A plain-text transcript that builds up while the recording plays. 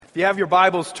If you have your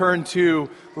Bibles, turn to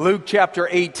Luke chapter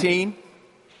 18.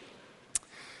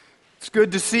 It's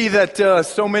good to see that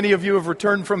so many of you have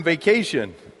returned from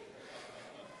vacation.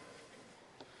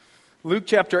 Luke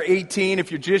chapter 18,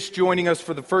 if you're just joining us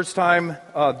for the first time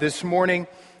this morning,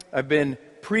 I've been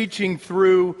preaching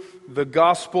through the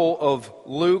Gospel of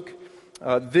Luke,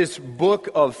 this book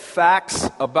of facts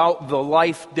about the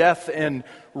life, death, and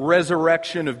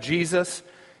resurrection of Jesus.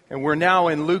 And we're now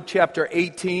in Luke chapter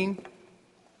 18.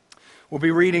 We'll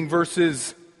be reading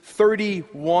verses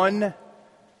 31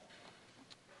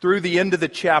 through the end of the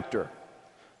chapter.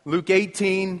 Luke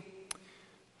 18,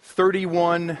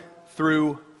 31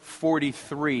 through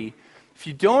 43. If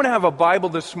you don't have a Bible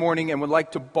this morning and would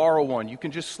like to borrow one, you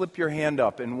can just slip your hand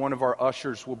up and one of our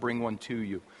ushers will bring one to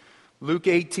you. Luke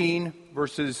 18,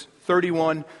 verses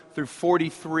 31 through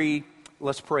 43.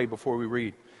 Let's pray before we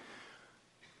read.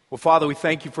 Well, Father, we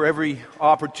thank you for every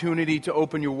opportunity to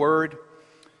open your word.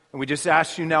 And we just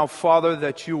ask you now, Father,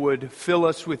 that you would fill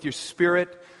us with your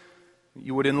Spirit.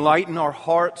 You would enlighten our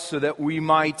hearts so that we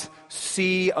might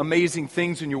see amazing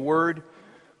things in your word.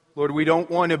 Lord, we don't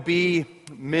want to be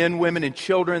men, women, and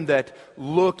children that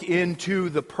look into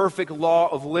the perfect law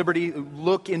of liberty,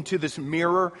 look into this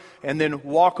mirror, and then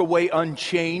walk away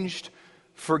unchanged,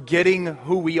 forgetting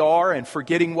who we are and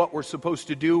forgetting what we're supposed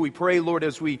to do. We pray, Lord,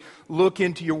 as we look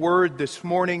into your word this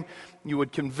morning, you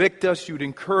would convict us, you would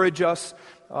encourage us,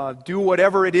 do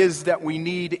whatever it is that we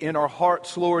need in our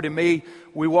hearts, Lord, and may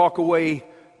we walk away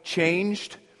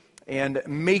changed and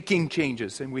making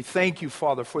changes. And we thank you,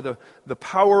 Father, for the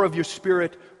power of your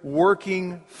Spirit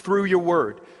working through your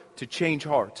word to change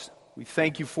hearts. We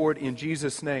thank you for it in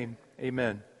Jesus' name.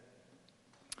 Amen.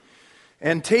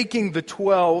 And taking the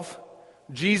 12,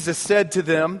 Jesus said to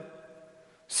them,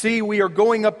 "See, we are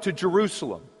going up to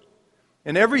Jerusalem,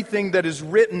 and everything that is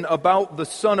written about the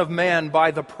Son of Man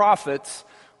by the prophets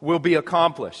will be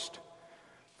accomplished.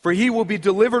 For he will be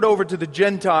delivered over to the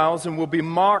Gentiles and will be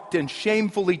mocked and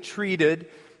shamefully treated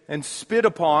and spit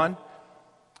upon,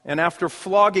 and after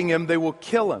flogging him they will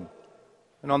kill him,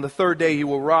 and on the third day he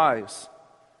will rise."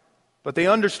 But they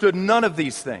understood none of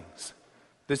these things.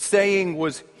 The saying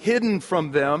was hidden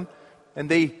from them, and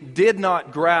they did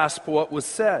not grasp what was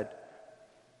said.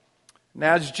 And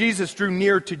as Jesus drew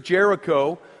near to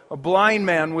Jericho, a blind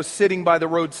man was sitting by the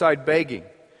roadside begging.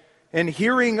 And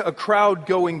hearing a crowd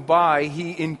going by,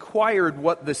 he inquired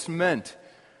what this meant.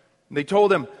 They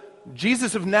told him,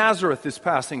 "Jesus of Nazareth is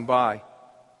passing by."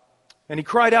 And he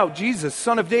cried out, "Jesus,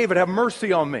 Son of David, have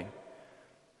mercy on me."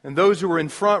 And those who were in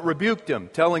front rebuked him,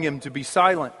 telling him to be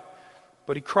silent.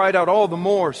 But he cried out all the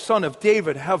more, "Son of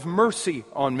David, have mercy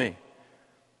on me."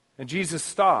 And Jesus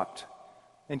stopped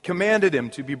and commanded him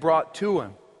to be brought to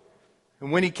him.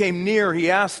 And when he came near,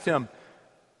 he asked him,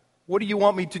 "What do you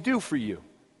want me to do for you?"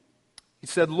 He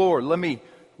said, "Lord, let me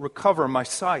recover my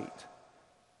sight."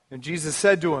 And Jesus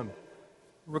said to him,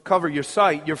 "Recover your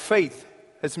sight. Your faith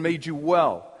has made you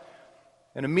well."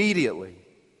 And immediately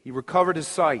he recovered his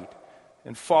sight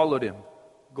and followed him,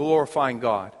 glorifying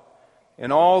God.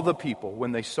 And all the people,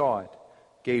 when they saw it,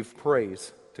 gave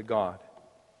praise to God.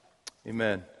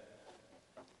 Amen.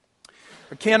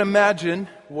 I can't imagine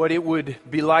what it would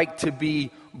be like to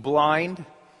be blind,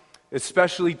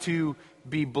 especially to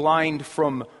be blind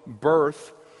from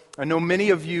birth. I know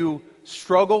many of you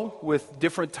struggle with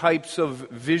different types of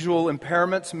visual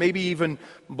impairments, maybe even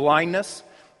blindness.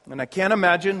 And I can't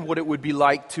imagine what it would be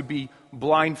like to be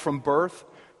blind from birth,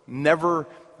 never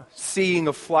seeing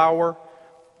a flower,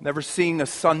 never seeing a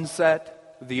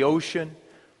sunset, the ocean,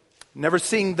 never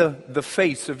seeing the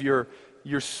face of your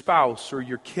spouse or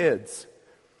your kids.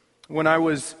 When I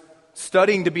was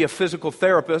studying to be a physical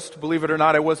therapist, believe it or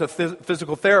not, I was a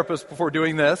physical therapist before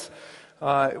doing this.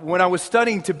 When I was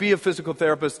studying to be a physical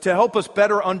therapist, to help us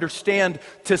better understand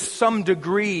to some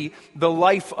degree the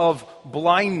life of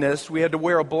blindness, we had to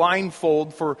wear a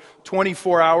blindfold for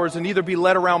 24 hours and either be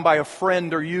led around by a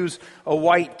friend or use a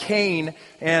white cane.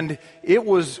 And it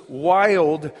was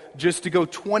wild just to go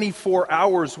 24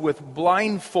 hours with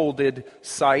blindfolded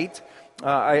sight.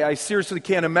 I seriously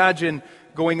can't imagine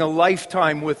going a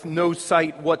lifetime with no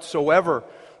sight whatsoever.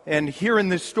 And here in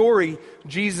this story,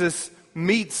 Jesus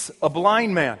meets a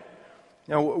blind man.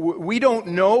 Now, we don't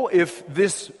know if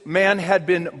this man had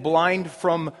been blind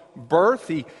from birth.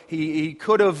 He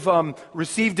could have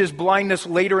received his blindness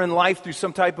later in life through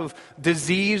some type of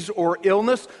disease or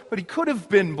illness, but he could have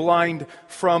been blind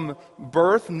from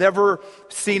birth, never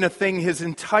seen a thing his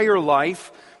entire life.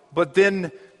 But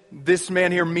then this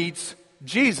man here meets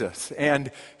Jesus,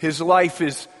 and his life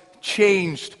is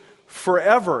changed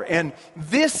forever. And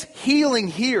this healing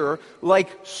here, like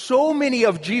so many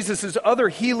of Jesus' other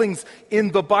healings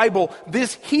in the Bible,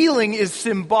 this healing is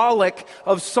symbolic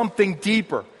of something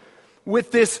deeper.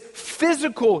 With this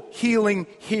physical healing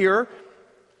here,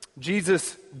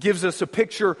 Jesus gives us a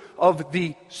picture of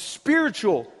the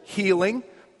spiritual healing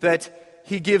that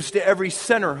he gives to every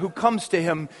sinner who comes to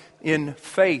him in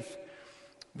faith.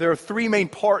 There are three main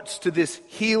parts to this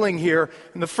healing here.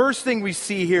 And the first thing we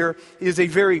see here is a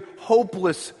very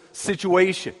hopeless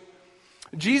situation.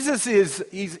 Jesus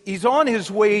he's on his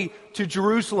way to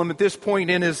Jerusalem at this point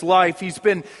in his life. He's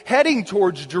been heading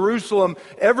towards Jerusalem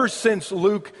ever since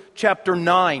Luke chapter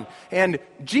 9. And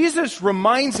Jesus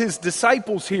reminds his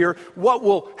disciples here what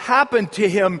will happen to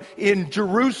him in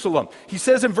Jerusalem. He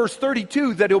says in verse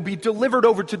 32 that he'll be delivered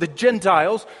over to the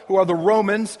Gentiles, who are the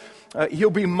Romans. He'll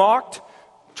be mocked,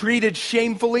 treated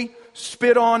shamefully,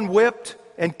 spit on, whipped,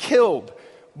 and killed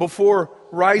before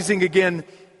rising again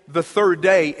the third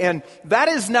day. And that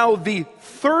is now the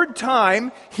third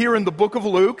time here in the book of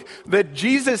Luke that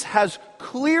Jesus has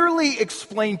clearly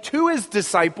explained to his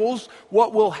disciples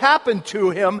what will happen to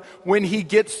him when he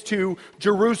gets to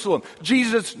Jerusalem.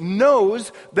 Jesus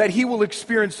knows that he will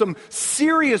experience some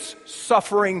serious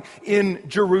suffering in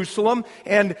Jerusalem,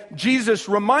 and Jesus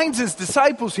reminds his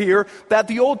disciples here that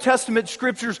the Old Testament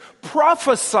scriptures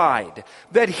prophesied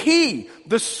that he,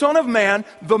 the Son of Man,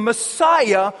 the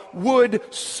Messiah, would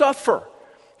suffer.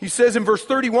 He says in verse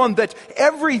 31 that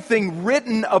everything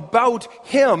written about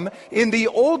him in the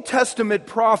Old Testament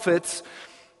prophets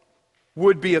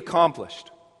would be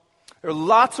accomplished. There are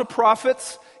lots of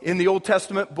prophets in the Old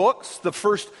Testament books, the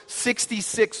first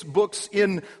 66 books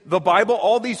in the Bible,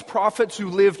 all these prophets who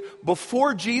lived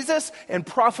before Jesus and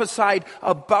prophesied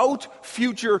about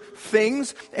future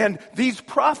things. And these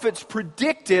prophets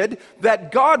predicted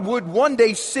that God would one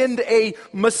day send a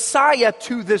Messiah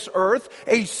to this earth,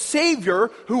 a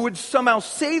Savior who would somehow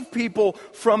save people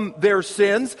from their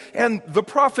sins. And the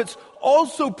prophets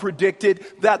also predicted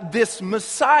that this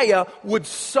Messiah would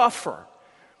suffer.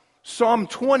 Psalm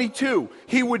 22,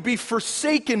 he would be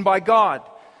forsaken by God.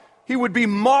 He would be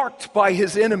mocked by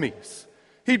his enemies.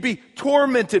 He'd be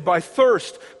tormented by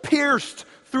thirst, pierced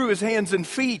through his hands and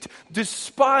feet,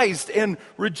 despised and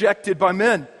rejected by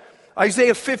men.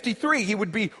 Isaiah 53, he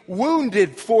would be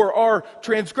wounded for our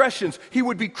transgressions. He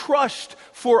would be crushed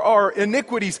for our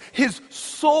iniquities. His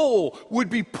soul would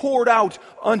be poured out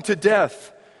unto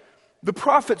death. The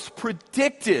prophets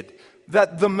predicted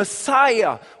that the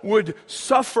Messiah would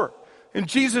suffer. And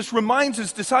Jesus reminds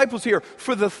his disciples here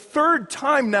for the third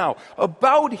time now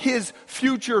about his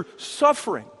future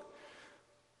suffering.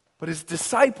 But his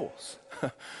disciples,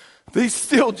 they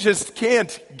still just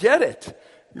can't get it.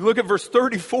 You look at verse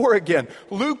 34 again.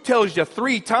 Luke tells you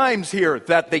 3 times here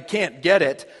that they can't get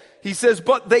it. He says,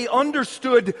 but they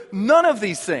understood none of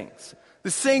these things.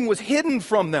 The saying was hidden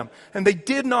from them, and they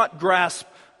did not grasp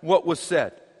what was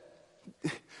said.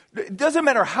 It doesn't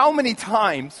matter how many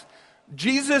times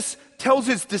Jesus tells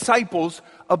his disciples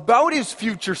about his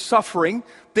future suffering,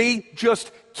 they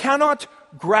just cannot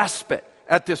grasp it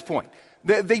at this point.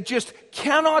 They just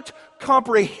cannot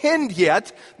comprehend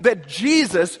yet that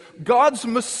Jesus, God's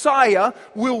Messiah,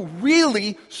 will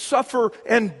really suffer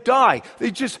and die.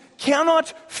 They just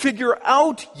cannot figure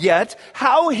out yet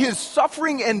how his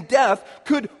suffering and death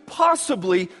could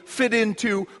possibly fit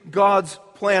into God's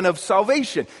plan of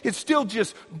salvation. It still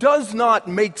just does not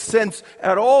make sense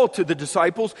at all to the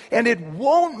disciples, and it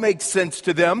won't make sense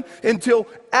to them until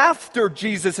after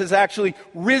Jesus has actually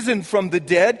risen from the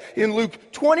dead in Luke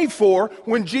 24,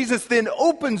 when Jesus then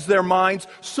opens their minds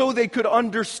so they could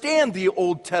understand the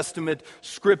Old Testament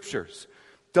scriptures.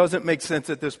 Doesn't make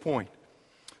sense at this point.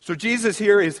 So Jesus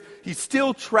here he's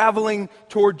still traveling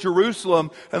toward Jerusalem.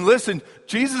 And listen,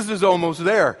 Jesus is almost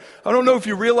there. I don't know if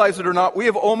you realize it or not, we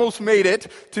have almost made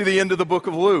it to the end of the book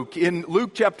of Luke. In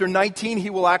Luke chapter 19, he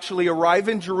will actually arrive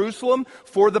in Jerusalem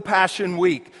for the Passion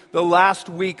Week, the last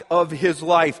week of his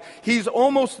life. He's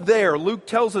almost there. Luke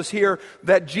tells us here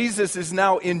that Jesus is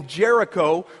now in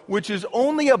Jericho, which is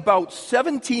only about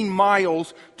 17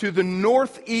 miles to the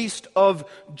northeast of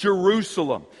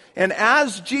Jerusalem. And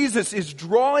as Jesus is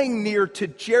drawing near to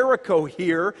Jericho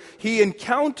here, he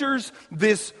encounters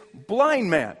this blind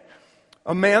man,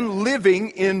 a man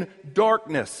living in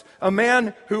darkness, a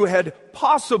man who had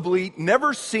possibly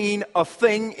never seen a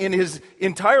thing in his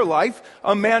entire life,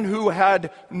 a man who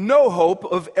had no hope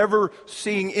of ever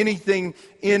seeing anything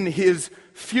in his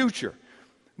future.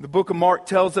 The book of Mark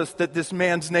tells us that this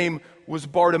man's name was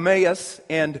Bartimaeus,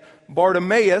 and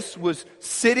Bartimaeus was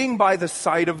sitting by the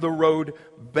side of the road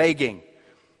begging.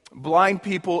 Blind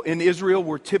people in Israel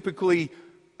were typically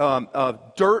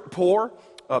dirt poor.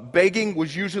 Begging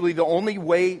was usually the only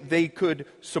way they could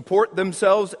support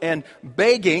themselves, and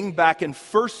begging back in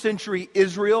first century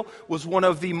Israel was one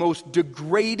of the most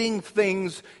degrading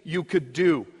things you could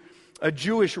do. A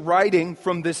Jewish writing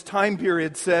from this time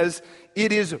period says,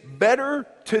 "It is better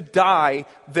to die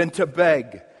than to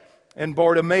beg." And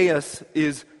Bartimaeus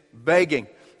is begging.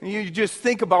 And you just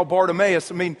think about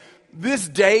Bartimaeus. I mean, this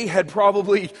day had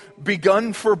probably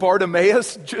begun for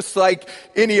Bartimaeus just like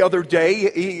any other day.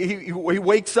 He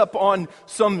wakes up on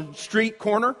some street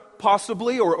corner,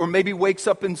 possibly, or maybe wakes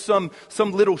up in some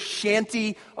little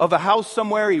shanty of a house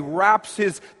somewhere. He wraps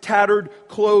his tattered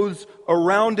clothes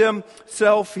around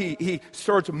himself. He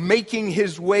starts making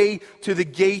his way to the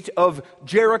gate of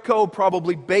Jericho,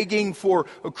 probably begging for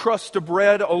a crust of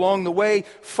bread along the way.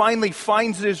 Finally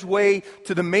finds his way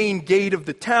to the main gate of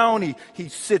the town. He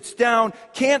sits down,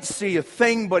 can't see a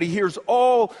thing, but he hears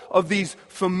all of these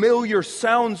familiar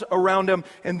sounds around him,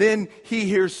 and then he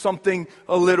hears something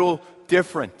a little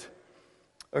different.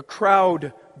 A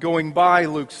crowd going by,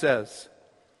 Luke says.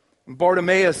 And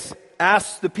Bartimaeus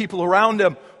asks the people around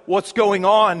him what's going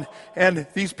on, and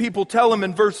these people tell him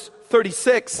in verse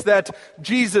 36 that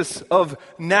Jesus of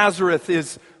Nazareth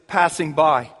is passing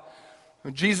by.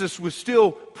 Jesus was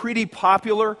still pretty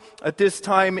popular at this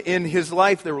time in his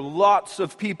life. There were lots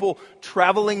of people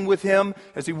traveling with him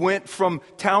as he went from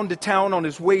town to town on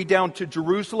his way down to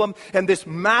Jerusalem. And this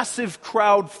massive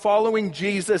crowd following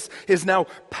Jesus is now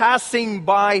passing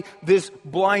by this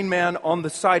blind man on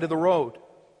the side of the road.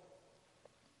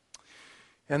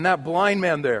 And that blind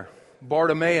man there,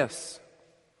 Bartimaeus,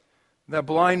 that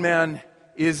blind man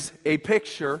is a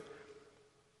picture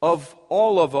of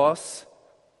all of us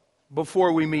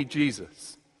before we meet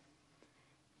Jesus.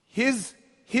 His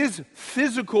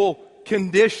physical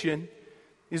condition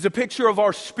is a picture of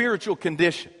our spiritual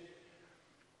condition.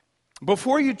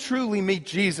 Before you truly meet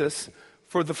Jesus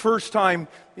for the first time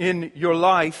in your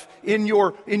life, in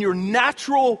your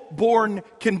natural born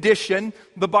condition,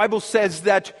 the Bible says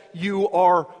that you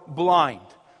are blind.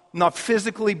 Not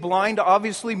physically blind,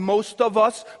 obviously, most of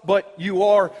us, but you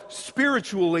are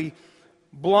spiritually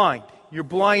blind. You're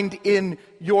blind in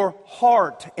your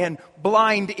heart and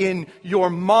blind in your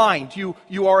mind. You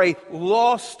are a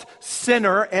lost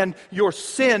sinner, and your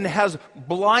sin has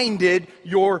blinded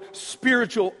your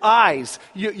spiritual eyes.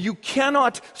 You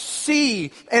cannot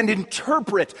see and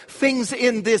interpret things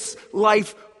in this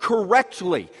life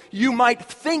correctly. You might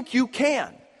think you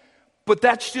can, but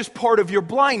that's just part of your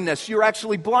blindness. You're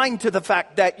actually blind to the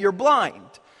fact that you're blind.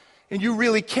 And you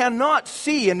really cannot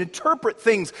see and interpret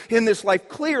things in this life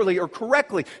clearly or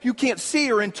correctly. You can't see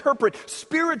or interpret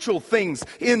spiritual things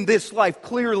in this life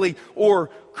clearly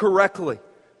or correctly.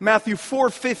 Matthew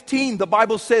 4:15, the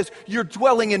Bible says, you're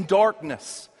dwelling in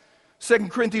darkness. 2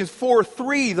 Corinthians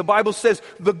 4:3, the Bible says,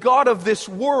 the god of this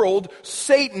world,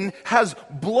 Satan, has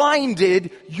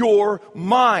blinded your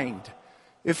mind.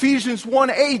 Ephesians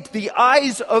 1:8, the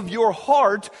eyes of your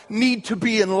heart need to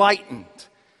be enlightened.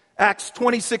 Acts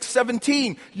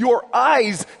 26:17, your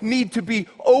eyes need to be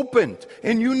opened,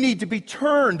 and you need to be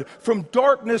turned from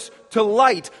darkness to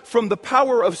light, from the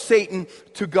power of Satan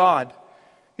to God.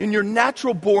 In your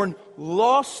natural born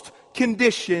lost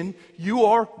condition, you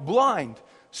are blind,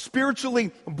 spiritually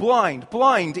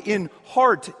blind in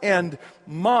heart and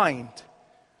mind.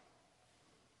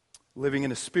 Living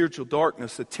in a spiritual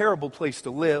darkness, a terrible place to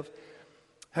live.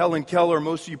 Helen Keller,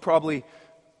 most of you probably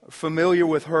familiar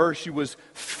with her. She was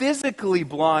physically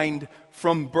blind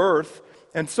from birth.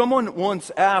 And someone once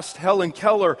asked Helen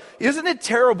Keller, isn't it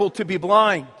terrible to be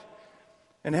blind?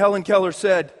 And Helen Keller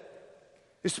said,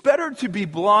 it's better to be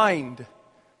blind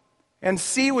and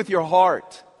see with your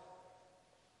heart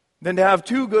than to have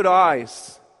two good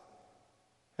eyes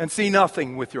and see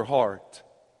nothing with your heart.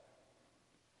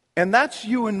 And that's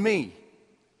you and me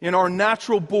in our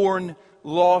natural born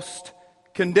lost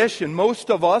condition. Most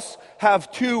of us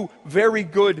have two very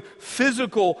good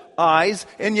physical eyes,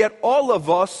 and yet all of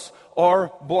us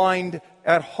are blind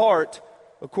at heart,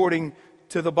 according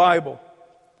to the Bible.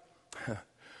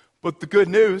 But the good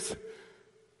news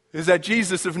is that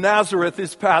Jesus of Nazareth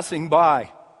is passing by.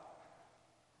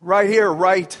 Right here,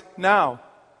 right now.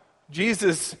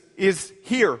 Jesus is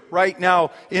here right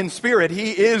now in spirit.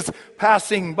 He is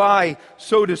passing by,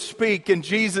 so to speak, and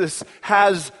Jesus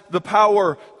has the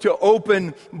power to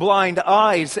open blind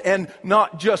eyes, and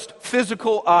not just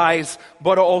physical eyes,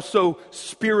 but also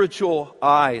spiritual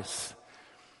eyes.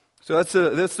 So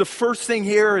that's the first thing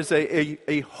here is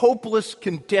a hopeless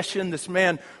condition, this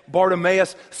man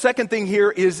Bartimaeus. Second thing here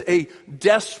is a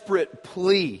desperate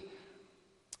plea.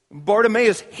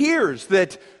 Bartimaeus hears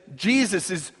that Jesus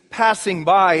is passing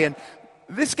by, and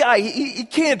this guy, he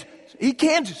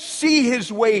can't see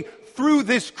his way through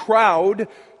this crowd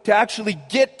to actually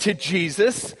get to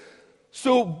Jesus.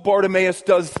 So Bartimaeus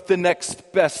does the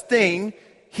next best thing.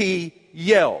 He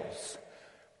yells,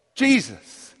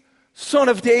 "Jesus, Son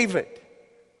of David,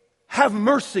 have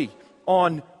mercy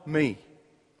on me."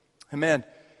 And man,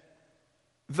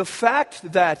 the fact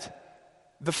that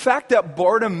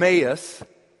Bartimaeus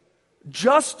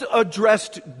just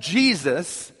addressed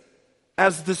Jesus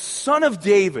as the Son of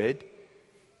David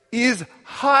is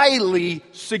highly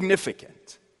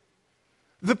significant.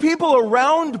 The people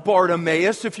around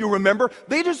Bartimaeus, if you remember,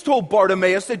 they just told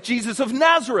Bartimaeus that Jesus of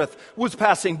Nazareth was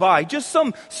passing by. Just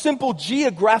some simple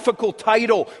geographical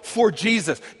title for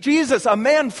Jesus. Jesus, a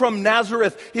man from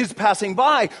Nazareth, is passing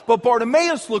by. But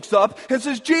Bartimaeus looks up and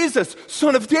says, "Jesus,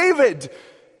 Son of David,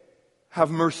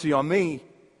 have mercy on me."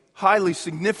 Highly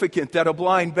significant that a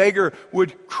blind beggar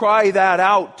would cry that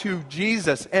out to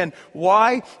Jesus. And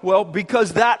why? Well,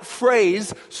 because that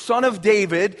phrase, Son of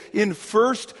David, in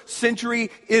first century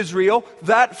Israel,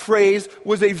 that phrase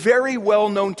was a very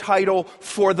well-known title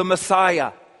for the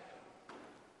Messiah.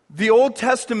 The Old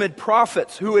Testament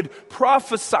prophets who had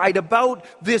prophesied about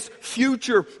this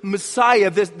future Messiah,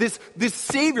 this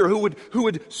Savior who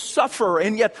would suffer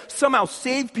and yet somehow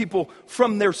save people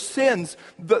from their sins,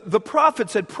 the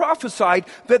prophets had prophesied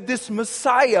that this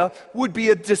Messiah would be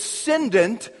a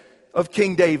descendant of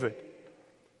King David,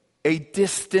 a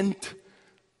distant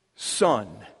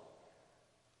son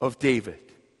of David.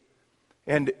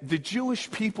 And the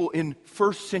Jewish people in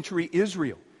first century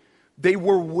Israel, they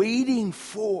were waiting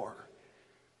for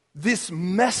this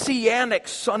messianic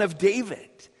Son of David.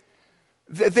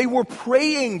 They were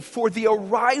praying for the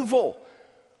arrival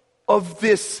of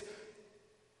this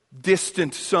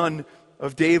distant Son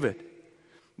of David.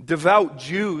 Devout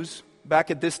Jews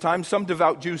back at this time, some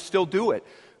devout Jews still do it,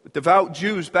 but devout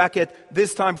Jews back at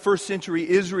this time, first century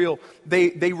Israel,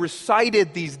 they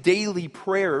recited these daily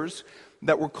prayers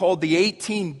that were called the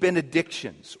 18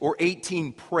 benedictions or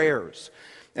 18 prayers.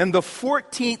 And the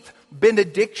 14th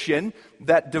benediction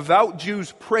that devout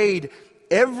Jews prayed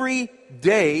every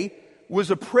day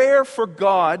was a prayer for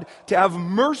God to have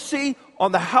mercy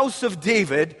on the house of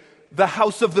David, the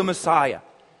house of the Messiah.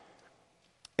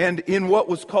 And in what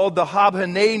was called the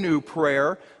Habhanenu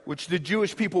prayer, which the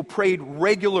Jewish people prayed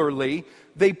regularly,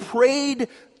 they prayed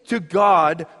to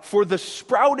God for the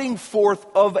sprouting forth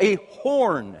of a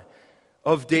horn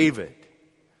of David.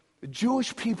 The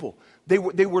Jewish people, they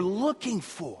were looking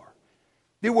for,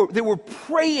 they were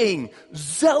praying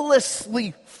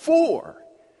zealously for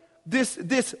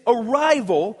this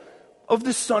arrival of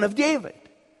the Son of David,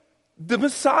 the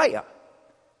Messiah.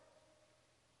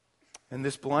 And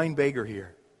this blind beggar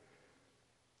here,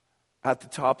 at the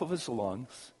top of his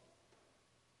lungs,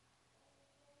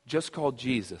 just called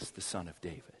Jesus the Son of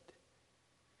David.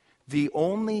 The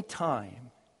only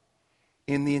time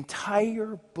in the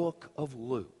entire book of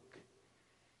Luke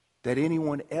that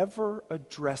anyone ever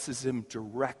addresses him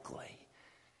directly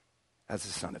as the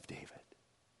Son of David.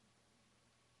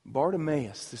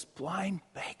 Bartimaeus, this blind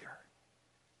beggar,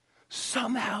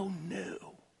 somehow knew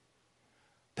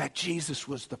that Jesus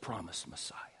was the promised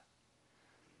Messiah.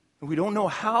 And we don't know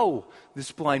how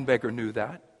this blind beggar knew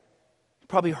that. He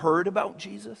probably heard about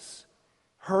Jesus,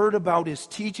 heard about his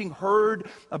teaching, heard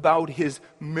about his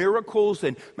miracles,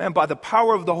 and man, by the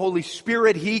power of the Holy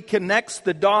Spirit, he connects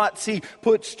the dots. He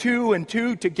puts two and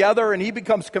two together, and he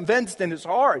becomes convinced in his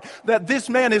heart that this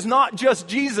man is not just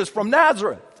Jesus from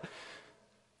Nazareth.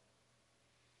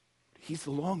 He's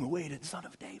the long-awaited Son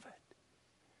of David.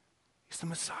 He's the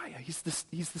Messiah. He's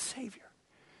the Savior.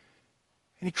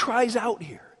 And he cries out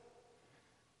here,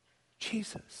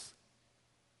 "Jesus,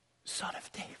 Son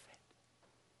of David,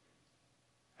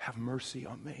 have mercy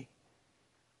on me."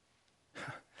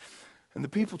 And the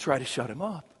people try to shut him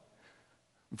up.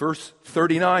 Verse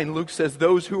 39, Luke says,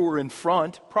 those who were in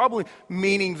front, probably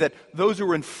meaning that those who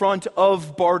were in front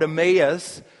of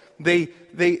Bartimaeus, they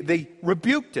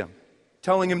rebuked him,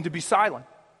 telling him to be silent.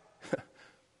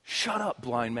 Shut up,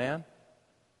 blind man.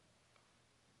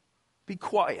 Be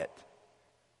quiet.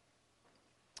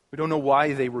 We don't know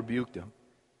why they rebuked him.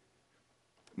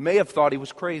 May have thought he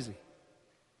was crazy,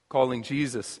 calling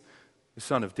Jesus the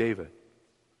Son of David.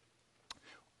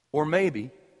 Or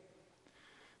maybe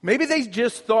they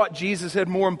just thought Jesus had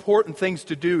more important things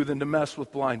to do than to mess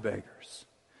with blind beggars.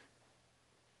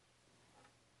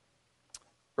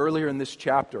 Earlier in this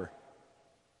chapter,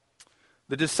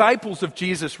 the disciples of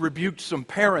Jesus rebuked some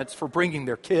parents for bringing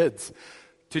their kids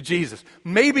to Jesus,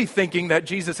 maybe thinking that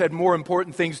Jesus had more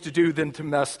important things to do than to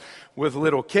mess with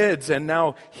little kids. And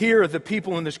now here the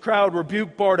people in this crowd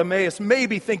rebuke Bartimaeus,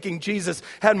 maybe thinking Jesus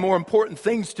had more important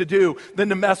things to do than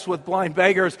to mess with blind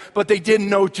beggars, but they didn't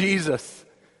know Jesus.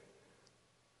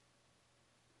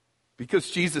 Because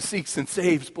Jesus seeks and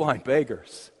saves blind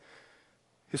beggars.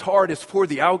 His heart is for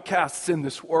the outcasts in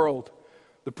this world,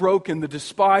 the broken, the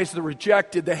despised, the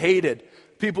rejected, the hated,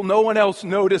 people no one else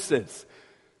notices.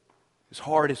 His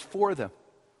heart is for them.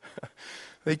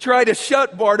 They try to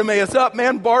shut Bartimaeus up.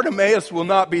 Man, Bartimaeus will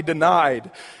not be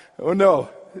denied. Oh no.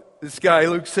 This guy,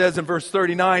 Luke says in verse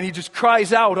 39, he just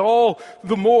cries out all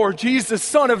the more, Jesus,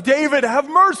 Son of David, have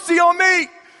mercy on me.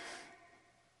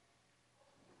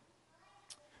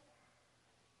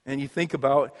 And you think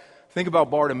about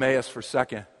Bartimaeus for a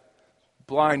second.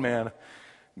 Blind man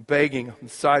begging on the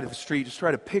side of the street. Just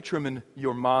try to picture him in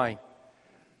your mind.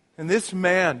 And this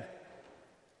man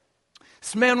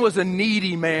was a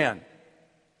needy man.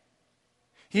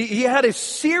 He had a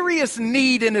serious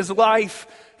need in his life,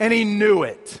 and he knew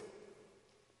it.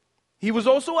 He was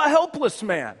also a helpless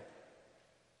man.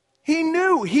 He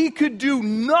knew he could do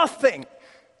nothing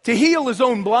to heal his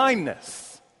own blindness.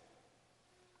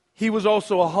 He was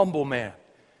also a humble man.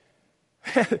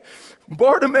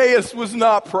 Bartimaeus was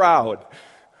not proud.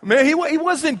 Man, he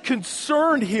wasn't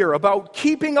concerned here about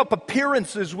keeping up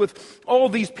appearances with all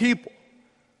these people.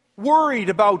 Worried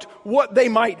about what they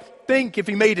might think if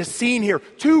he made a scene here.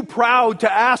 Too proud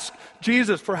to ask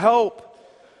Jesus for help.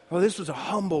 Well, this was a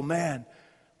humble man.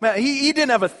 Man, he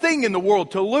didn't have a thing in the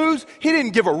world to lose. He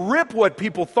didn't give a rip what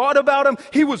people thought about him.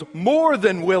 He was more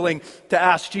than willing to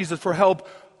ask Jesus for help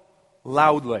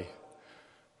loudly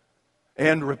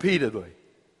and repeatedly.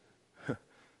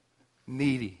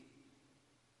 Needy,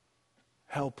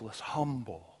 helpless,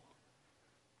 humble.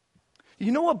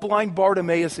 You know what blind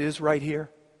Bartimaeus is right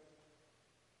here?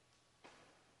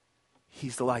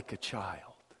 He's like a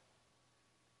child.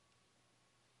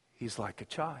 He's like a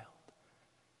child.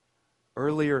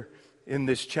 Earlier in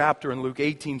this chapter, in Luke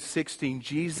 18:16,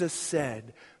 Jesus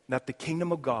said that the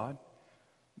kingdom of God,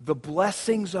 the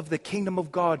blessings of the kingdom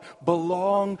of God,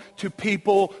 belong to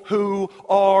people who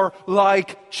are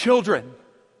like children.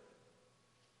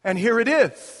 And here it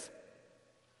is.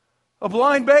 A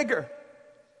blind beggar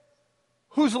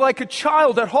who's like a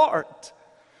child at heart.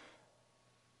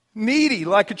 Needy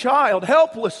like a child,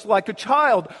 helpless like a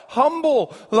child,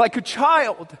 humble like a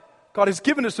child. God has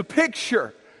given us a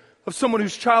picture of someone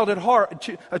who's a child at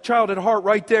heart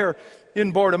right there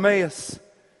in Bartimaeus.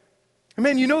 And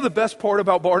man, you know the best part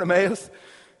about Bartimaeus?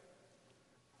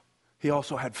 He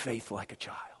also had faith like a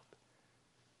child.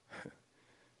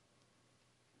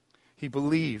 He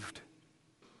believed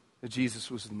that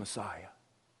Jesus was the Messiah.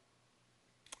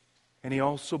 And he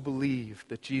also believed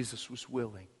that Jesus was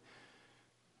willing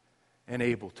and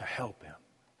able to help him.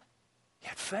 He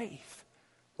had faith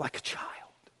like a child.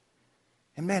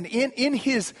 And man, in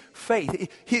his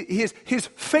faith, his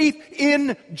faith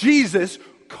in Jesus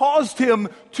caused him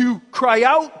to cry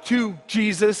out to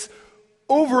Jesus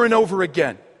over and over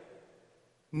again.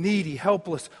 Needy,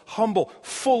 helpless, humble,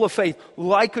 full of faith,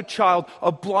 like a child,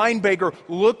 a blind beggar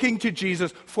looking to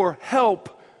Jesus for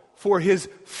help for his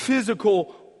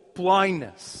physical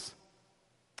blindness.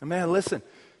 And man, listen,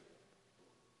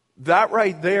 that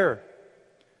right there,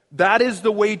 that is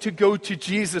the way to go to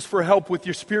Jesus for help with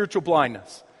your spiritual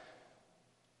blindness.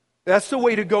 That's the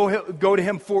way to go to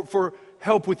him for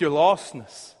help with your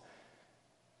lostness.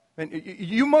 And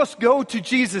you must go to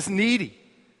Jesus needy,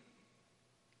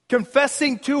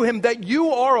 confessing to him that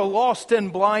you are a lost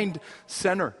and blind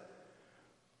sinner.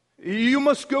 You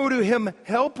must go to him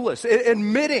helpless,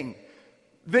 admitting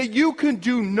that you can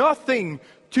do nothing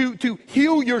to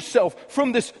heal yourself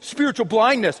from this spiritual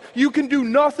blindness. You can do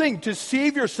nothing to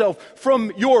save yourself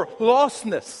from your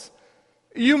lostness.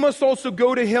 You must also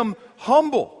go to him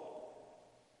humble.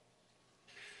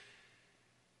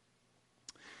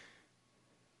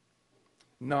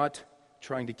 Not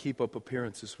trying to keep up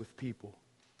appearances with people.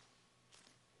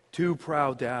 Too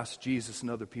proud to ask Jesus and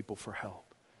other people for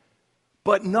help.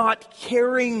 But not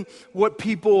caring what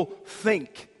people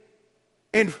think.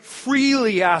 And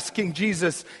freely asking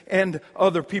Jesus and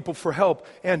other people for help.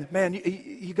 And man,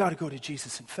 you got to go to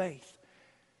Jesus in faith.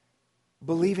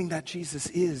 Believing that Jesus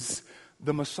is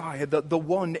the Messiah, the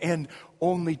one and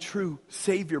only true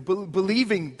Savior.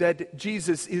 Believing that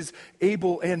Jesus is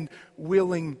able and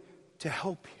willing to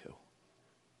help you.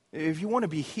 If you want to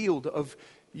be healed of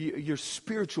your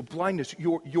spiritual blindness,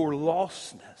 your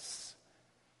lostness,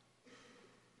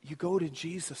 you go to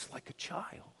Jesus like a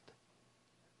child.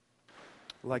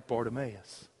 Like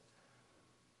Bartimaeus.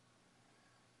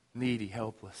 Needy,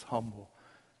 helpless, humble,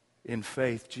 in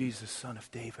faith, Jesus, Son of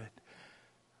David,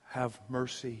 have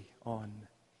mercy on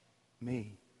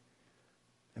me.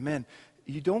 Amen.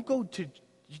 You don't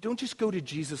just go to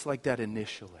Jesus like that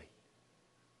initially,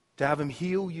 to have him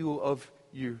heal you of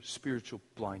your spiritual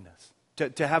blindness,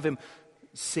 to have him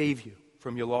save you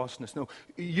from your lostness. No,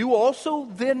 you also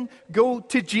then go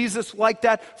to Jesus like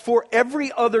that for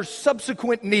every other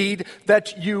subsequent need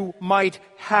that you might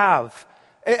have.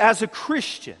 As a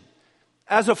Christian,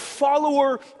 as a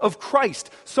follower of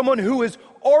Christ, someone who has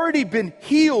already been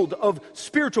healed of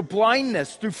spiritual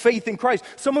blindness through faith in Christ,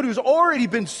 someone who's already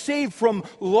been saved from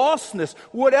lostness,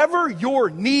 whatever your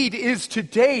need is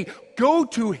today, go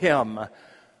to him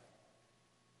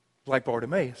like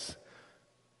Bartimaeus,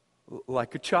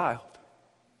 like a child,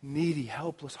 needy,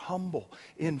 helpless, humble,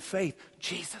 in faith.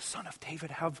 Jesus, Son of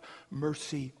David, have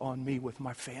mercy on me with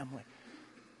my family.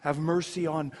 Have mercy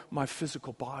on my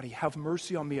physical body. Have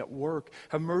mercy on me at work.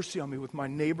 Have mercy on me with my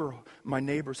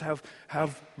neighbors.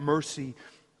 Have mercy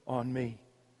on me.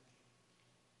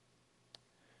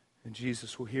 And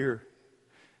Jesus will hear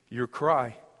your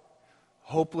cry.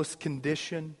 Hopeless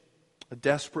condition, a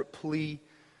desperate plea.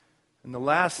 And the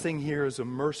last thing here is a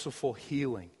merciful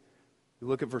healing. You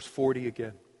look at verse 40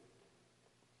 again.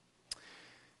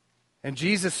 And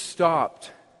Jesus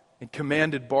stopped and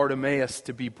commanded Bartimaeus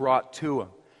to be brought to him.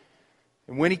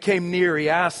 And when he came near, he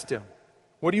asked him,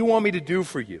 "What do you want me to do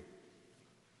for you?"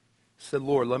 He said,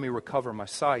 "Lord, let me recover my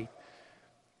sight."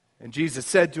 And Jesus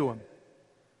said to him,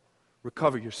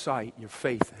 "Recover your sight. Your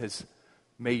faith has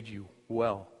made you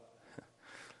well."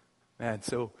 Man,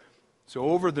 so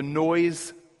over the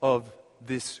noise of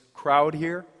this crowd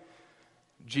here,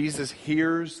 Jesus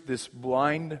hears this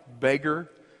blind beggar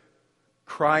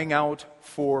crying out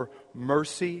for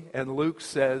mercy, and Luke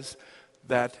says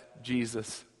that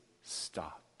Jesus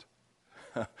stopped.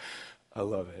 I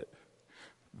love it.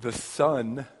 The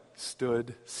sun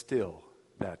stood still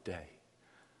that day.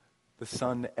 The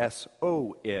Son,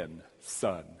 S-O-N,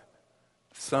 Son.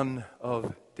 Son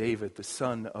of David, the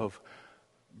Son of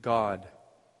God,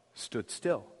 stood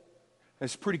still. And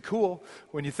it's pretty cool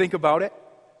when you think about it.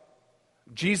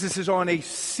 Jesus is on a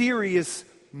serious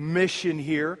mission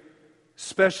here,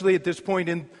 especially at this point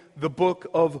in the book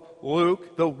of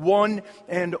Luke, the one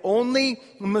and only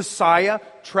Messiah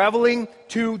traveling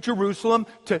to Jerusalem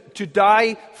to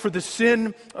die for the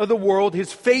sin of the world.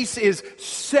 His face is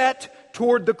set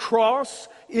toward the cross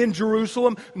in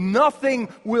Jerusalem. Nothing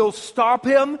will stop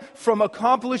him from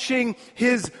accomplishing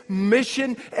his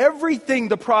mission. Everything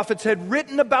the prophets had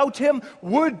written about him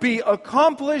would be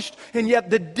accomplished, and yet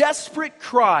the desperate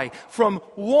cry from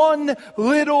one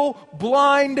little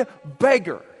blind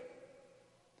beggar,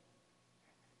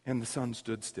 and the sun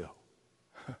stood still.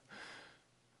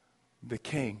 The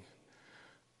king,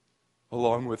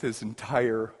 along with his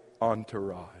entire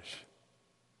entourage,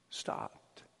 stopped.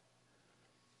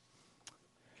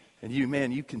 And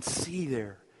you can see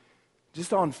there,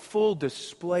 just on full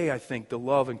display, I think, the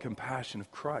love and compassion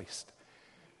of Christ.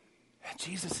 And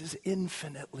Jesus is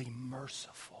infinitely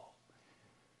merciful.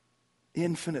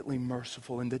 Infinitely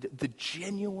merciful. And the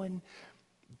genuine,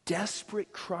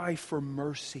 desperate cry for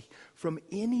mercy from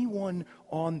anyone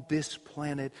on this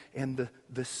planet, and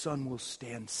the sun will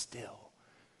stand still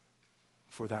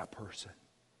for that person.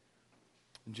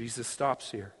 And Jesus stops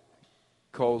here,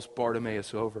 calls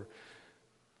Bartimaeus over.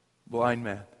 "Blind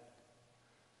man,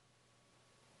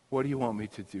 what do you want me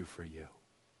to do for you?"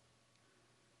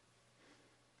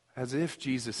 As if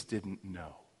Jesus didn't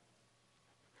know.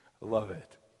 I love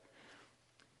it.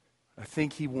 I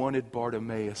think he wanted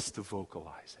Bartimaeus to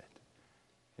vocalize it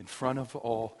in front of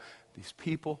all these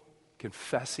people,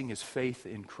 confessing his faith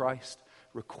in Christ,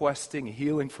 requesting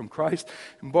healing from Christ.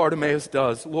 And Bartimaeus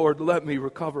does. "Lord, let me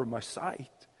recover my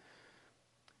sight."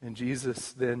 And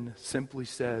Jesus then simply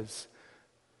says,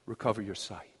 "Recover your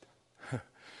sight."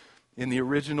 In the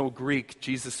original Greek,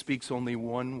 Jesus speaks only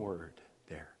one word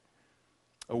there.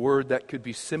 A word that could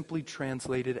be simply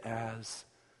translated as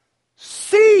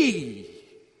 "see."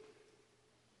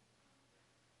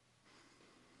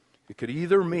 It could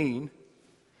either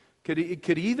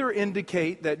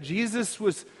indicate that Jesus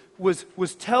was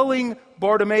telling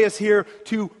Bartimaeus here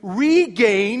to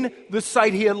regain the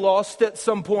sight he had lost at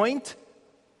some point,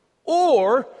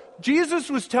 or Jesus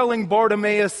was telling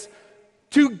Bartimaeus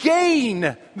to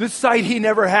gain the sight he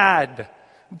never had.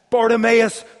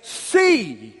 Bartimaeus,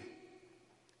 see.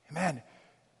 Man,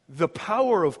 the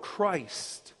power of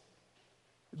Christ.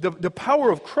 The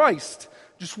power of Christ.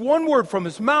 Just one word from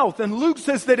his mouth. And Luke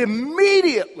says that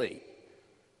immediately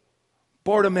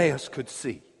Bartimaeus could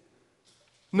see.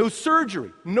 No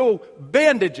surgery, no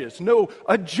bandages, no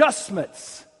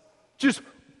adjustments. Just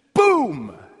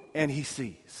boom, and he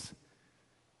sees.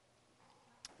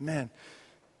 Man,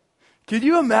 can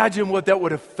you imagine what that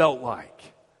would have felt like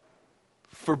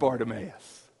for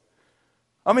Bartimaeus?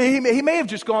 I mean, he may have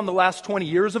just gone the last 20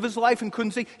 years of his life and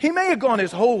couldn't see. He may have gone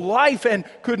his whole life and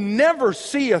could never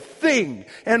see a thing.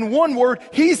 And one word,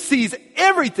 he sees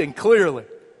everything clearly.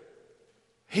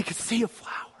 He could see a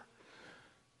flower.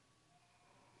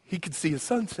 He could see a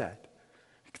sunset.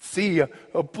 He could see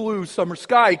a blue summer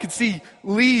sky. He could see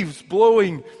leaves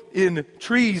blowing in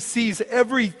trees, sees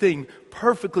everything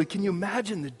perfectly. Can you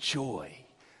imagine the joy?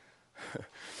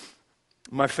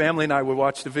 My family and I, we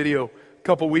watched a video a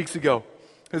couple weeks ago.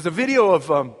 There's a video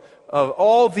of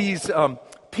all these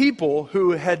people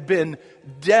who had been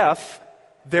deaf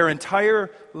their entire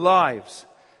lives.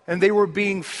 And they were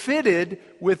being fitted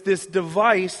with this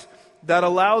device that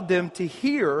allowed them to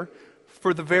hear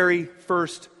for the very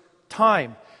first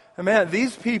time. And man,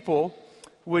 these people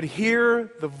would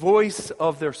hear the voice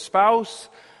of their spouse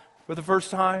for the first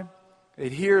time.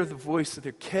 They'd hear the voice of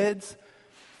their kids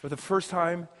for the first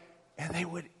time. And they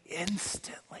would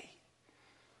instantly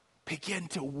begin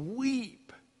to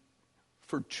weep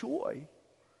for joy,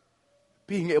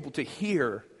 being able to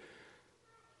hear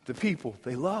the people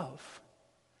they love.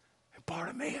 And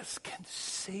Bartimaeus can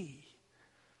see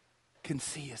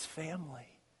his family.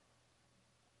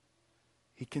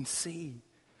 He can see.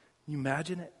 Can you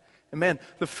imagine it? And man,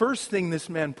 the first thing this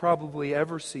man probably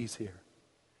ever sees here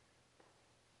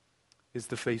is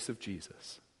the face of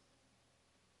Jesus.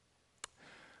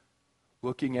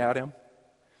 Looking at him,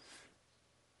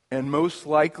 and most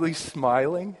likely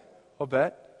smiling, I'll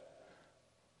bet,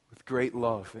 with great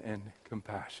love and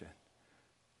compassion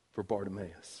for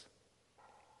Bartimaeus.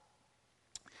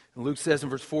 And Luke says in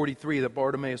verse 43 that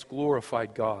Bartimaeus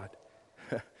glorified God.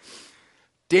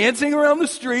 Dancing around the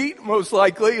street, most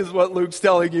likely, is what Luke's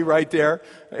telling you right there.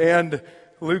 And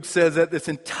Luke says that this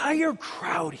entire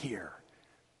crowd here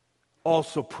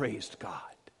also praised God.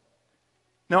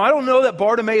 Now, I don't know that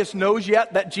Bartimaeus knows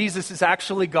yet that Jesus is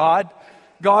actually God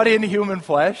in human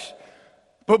flesh.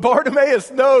 But Bartimaeus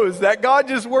knows that God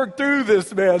just worked through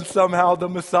this man somehow, the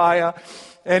Messiah.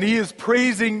 And he is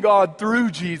praising God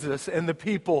through Jesus. And the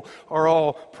people are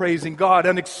all praising God.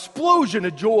 An explosion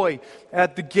of joy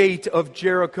at the gate of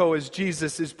Jericho as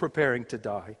Jesus is preparing to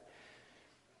die.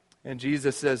 And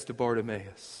Jesus says to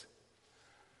Bartimaeus,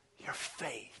 "Your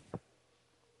faith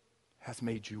has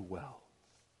made you well."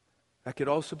 That could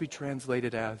also be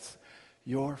translated as,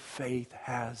 "Your faith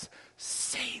has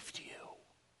saved you."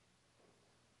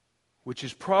 Which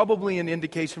is probably an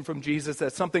indication from Jesus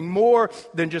that something more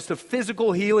than just a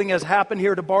physical healing has happened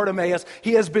here to Bartimaeus.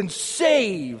 He has been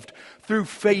saved through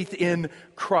faith in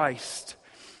Christ.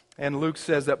 And Luke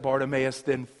says that Bartimaeus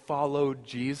then followed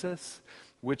Jesus,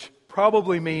 which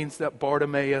probably means that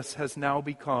Bartimaeus has now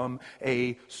become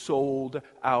a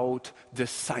sold-out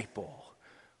disciple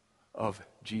of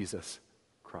Jesus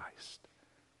Christ.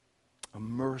 A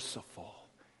merciful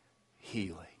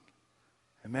healing.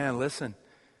 And man, listen,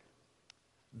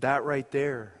 that right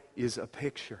there is a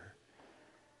picture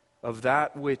of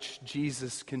that which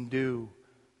Jesus can do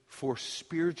for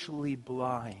spiritually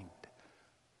blind,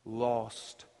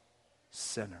 lost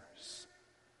sinners.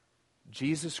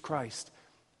 Jesus Christ,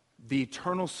 the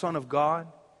eternal Son of God,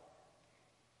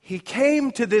 He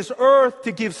came to this earth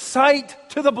to give sight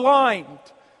to the blind.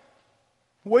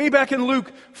 Way back in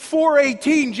Luke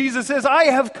 4:18, Jesus says, "I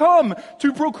have come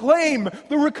to proclaim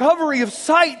the recovery of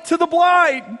sight to the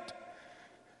blind."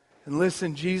 And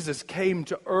listen, Jesus came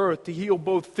to earth to heal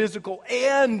both physical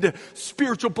and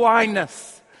spiritual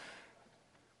blindness.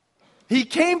 He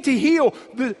came to heal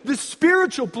the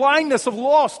spiritual blindness of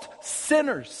lost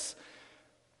sinners.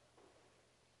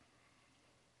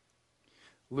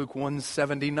 Luke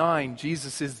 1:79,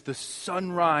 Jesus is the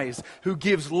sunrise who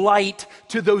gives light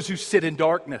to those who sit in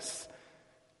darkness.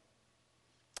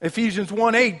 Ephesians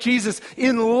 1:8, Jesus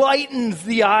enlightens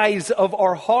the eyes of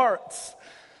our hearts.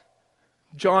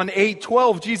 John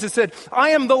 8:12, Jesus said,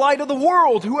 "I am the light of the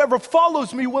world. Whoever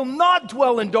follows me will not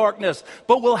dwell in darkness,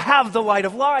 but will have the light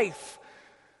of life."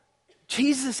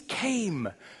 Jesus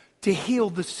came to heal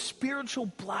the spiritual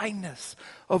blindness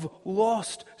of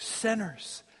lost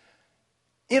sinners.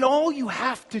 And all you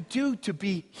have to do to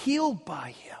be healed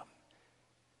by Him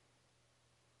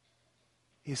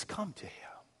is come to Him.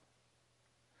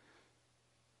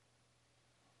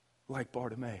 Like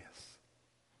Bartimaeus.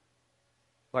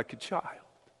 Like a child.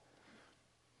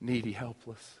 Needy,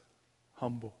 helpless,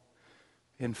 humble.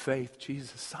 In faith,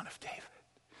 Jesus, Son of David.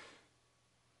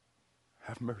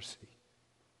 Have mercy.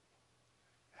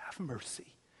 Have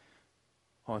mercy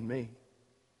on me.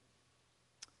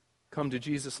 Come to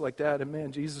Jesus like that, and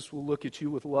man, Jesus will look at you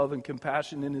with love and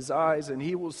compassion in his eyes, and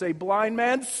he will say, blind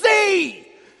man, see!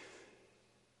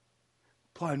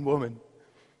 Blind woman,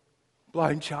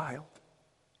 blind child,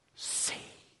 see.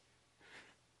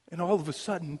 And all of a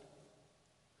sudden,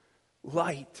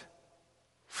 light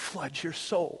floods your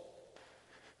soul.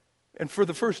 And for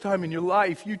the first time in your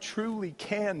life, you truly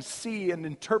can see and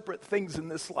interpret things in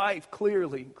this life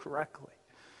clearly and correctly.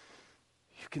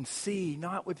 You can see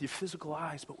not with your physical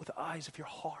eyes, but with the eyes of your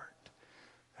heart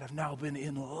that have now been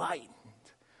enlightened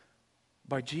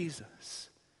by Jesus.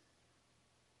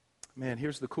 Man,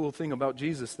 here's the cool thing about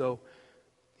Jesus, though.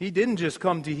 He didn't just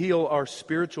come to heal our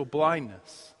spiritual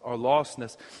blindness, our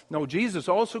lostness. No, Jesus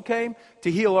also came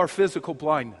to heal our physical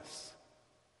blindness.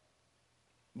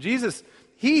 Jesus,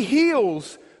 he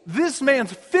heals this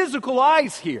man's physical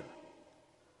eyes here.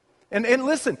 And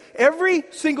listen, every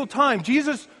single time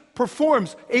Jesus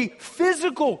performs a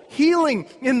physical healing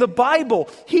in the Bible,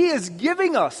 he is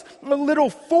giving us a little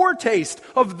foretaste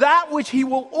of that which he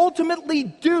will ultimately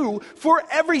do for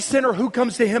every sinner who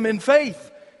comes to him in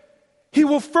faith. He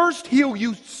will first heal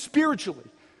you spiritually,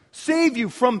 save you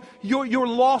from your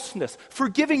lostness,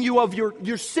 forgiving you of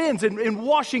your sins and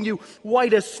washing you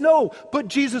white as snow. But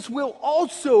Jesus will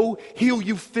also heal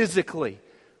you physically.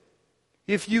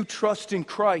 If you trust in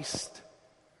Christ,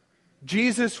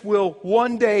 Jesus will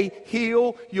one day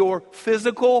heal your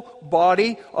physical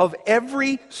body of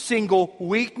every single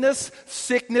weakness,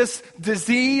 sickness,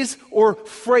 disease, or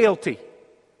frailty.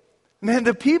 Man,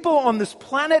 the people on this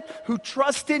planet who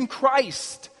trust in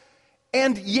Christ,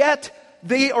 and yet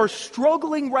they are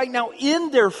struggling right now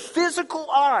in their physical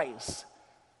eyes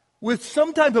with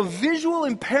some type of visual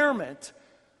impairment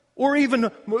or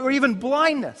even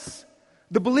blindness.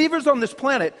 The believers on this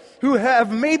planet who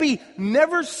have maybe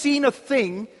never seen a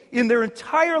thing in their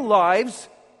entire lives,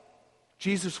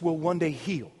 Jesus will one day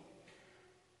heal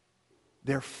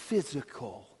their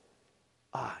physical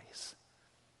eyes.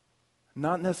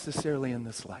 Not necessarily in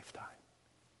this lifetime.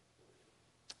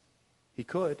 He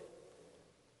could.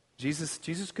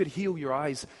 Jesus could heal your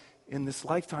eyes in this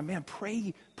lifetime. Man,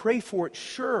 pray for it,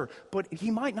 sure, but he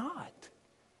might not.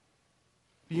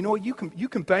 You know what? You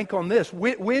can bank on this.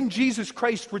 When Jesus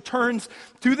Christ returns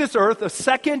to this earth a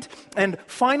second and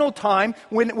final time,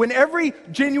 when every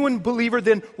genuine believer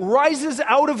then rises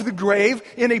out of the grave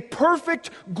in a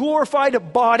perfect,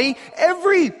 glorified body,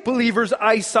 every believer's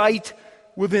eyesight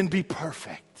will then be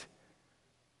perfect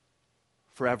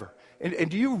forever. And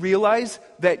do you realize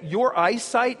that your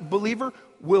eyesight, believer,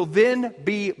 will then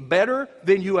be better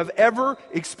than you have ever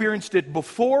experienced it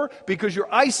before, because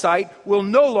your eyesight will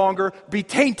no longer be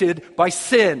tainted by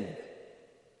sin.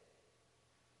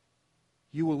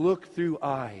 You will look through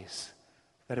eyes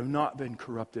that have not been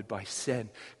corrupted by sin.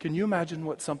 Can you imagine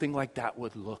what something like that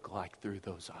would look like through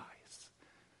those eyes?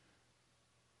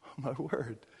 Oh, my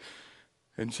word.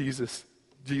 And Jesus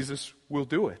will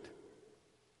do it.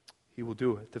 He will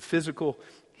do it. The physical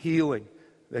healing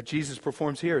that Jesus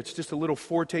performs here, it's just a little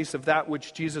foretaste of that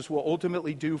which Jesus will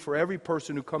ultimately do for every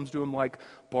person who comes to him like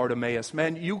Bartimaeus.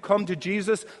 Man, you come to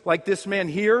Jesus like this man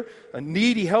here, a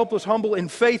needy, helpless, humble in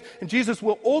faith, and Jesus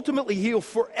will ultimately heal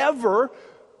forever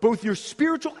both your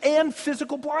spiritual and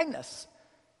physical blindness.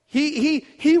 He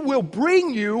will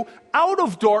bring you out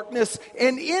of darkness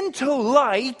and into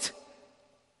light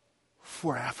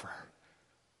forever.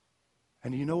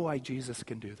 And you know why Jesus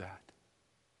can do that?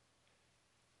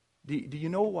 Do you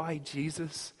know why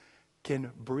Jesus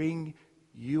can bring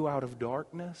you out of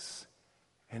darkness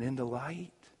and into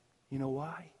light? You know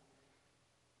why?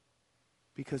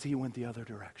 Because he went the other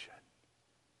direction.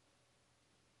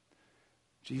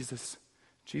 Jesus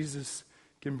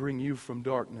can bring you from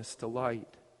darkness to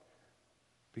light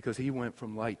because he went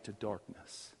from light to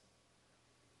darkness.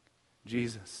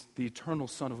 Jesus, the eternal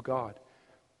Son of God,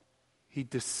 he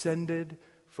descended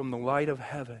from the light of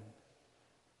heaven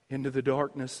into the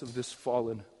darkness of this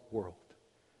fallen world.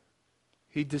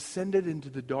 He descended into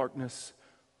the darkness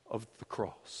of the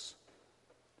cross.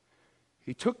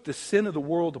 He took the sin of the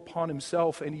world upon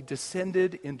himself, and he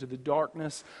descended into the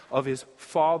darkness of his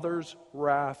Father's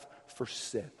wrath for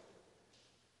sin.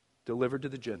 Delivered to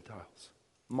the Gentiles,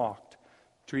 mocked,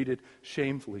 treated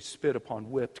shamefully, spit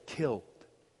upon, whipped, killed.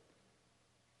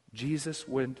 Jesus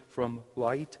went from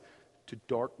light to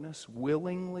darkness,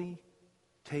 willingly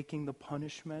taking the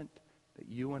punishment that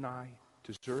you and I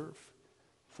deserve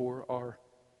for our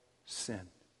sin.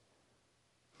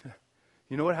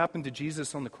 You know what happened to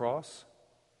Jesus on the cross?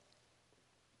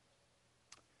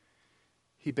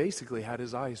 He basically had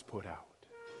his eyes put out.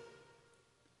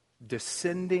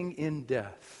 Descending in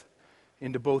death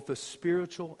into both the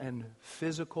spiritual and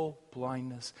physical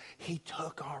blindness. He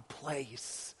took our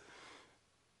place.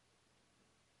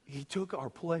 He took our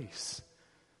place.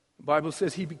 The Bible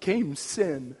says he became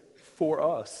sin for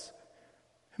us.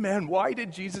 Man, why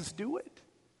did Jesus do it?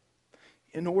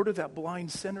 In order that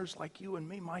blind sinners like you and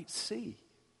me might see.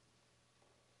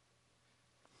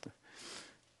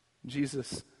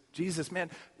 Jesus,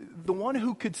 man, the one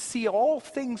who could see all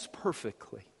things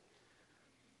perfectly,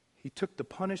 he took the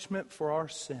punishment for our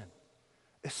sin,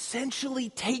 essentially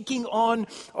taking on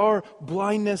our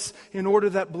blindness in order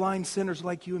that blind sinners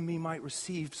like you and me might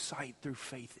receive sight through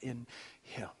faith in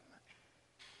him.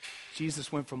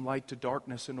 Jesus went from light to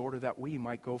darkness in order that we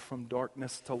might go from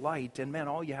darkness to light. And man,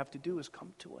 all you have to do is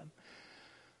come to him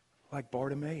like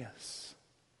Bartimaeus.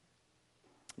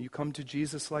 You come to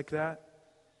Jesus like that,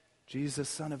 Jesus,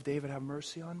 Son of David, have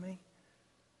mercy on me,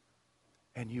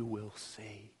 and you will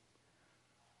see,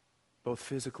 both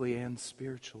physically and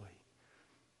spiritually,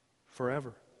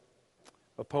 forever.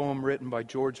 A poem written by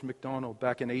George MacDonald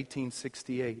back in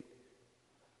 1868.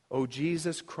 "O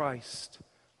Jesus Christ,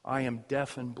 I am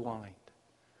deaf and blind.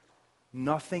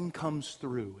 Nothing comes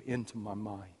through into my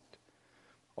mind.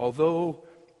 Although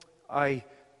I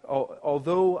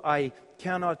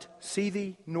cannot see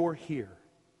thee nor hear,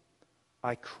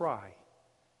 I cry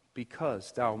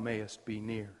because thou mayest be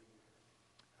near.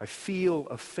 I feel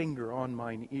a finger on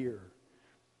mine ear.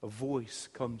 A voice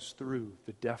comes through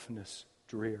the deafness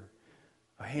drear.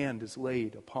 A hand is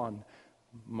laid upon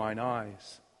mine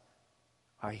eyes.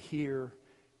 I hear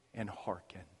and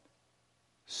hearken,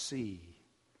 see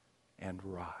and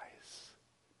rise."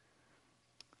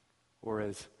 Or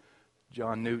as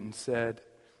John Newton said,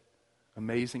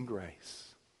 "Amazing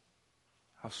grace,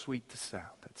 how sweet the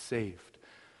sound that saved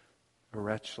a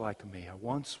wretch like me. I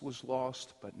once was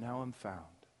lost, but now am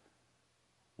found,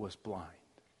 was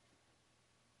blind,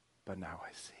 but now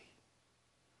I see."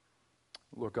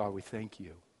 Lord God, we thank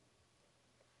you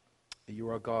that you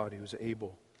are a God who is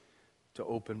able to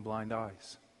open blind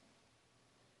eyes.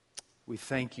 We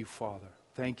thank you, Father.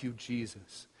 Thank you,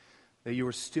 Jesus, that you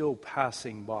are still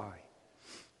passing by.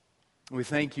 We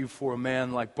thank you for a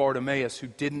man like Bartimaeus who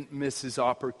didn't miss his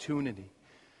opportunity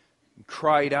and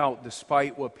cried out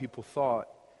despite what people thought,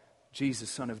 "Jesus,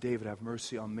 Son of David, have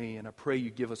mercy on me." And I pray you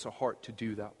give us a heart to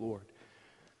do that, Lord.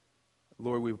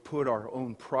 Lord, we would put our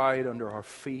own pride under our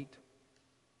feet.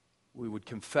 We would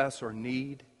confess our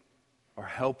need, our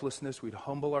helplessness. We'd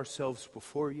humble ourselves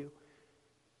before you.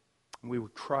 And we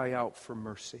would cry out for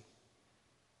mercy.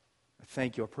 I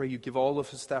thank you. I pray you give all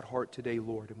of us that heart today,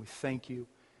 Lord. And we thank you,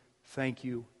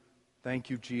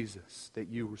 Jesus, that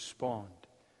you respond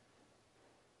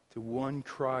to one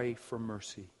cry for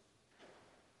mercy.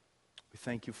 We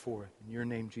thank you for it. In your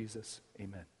name, Jesus,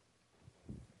 amen.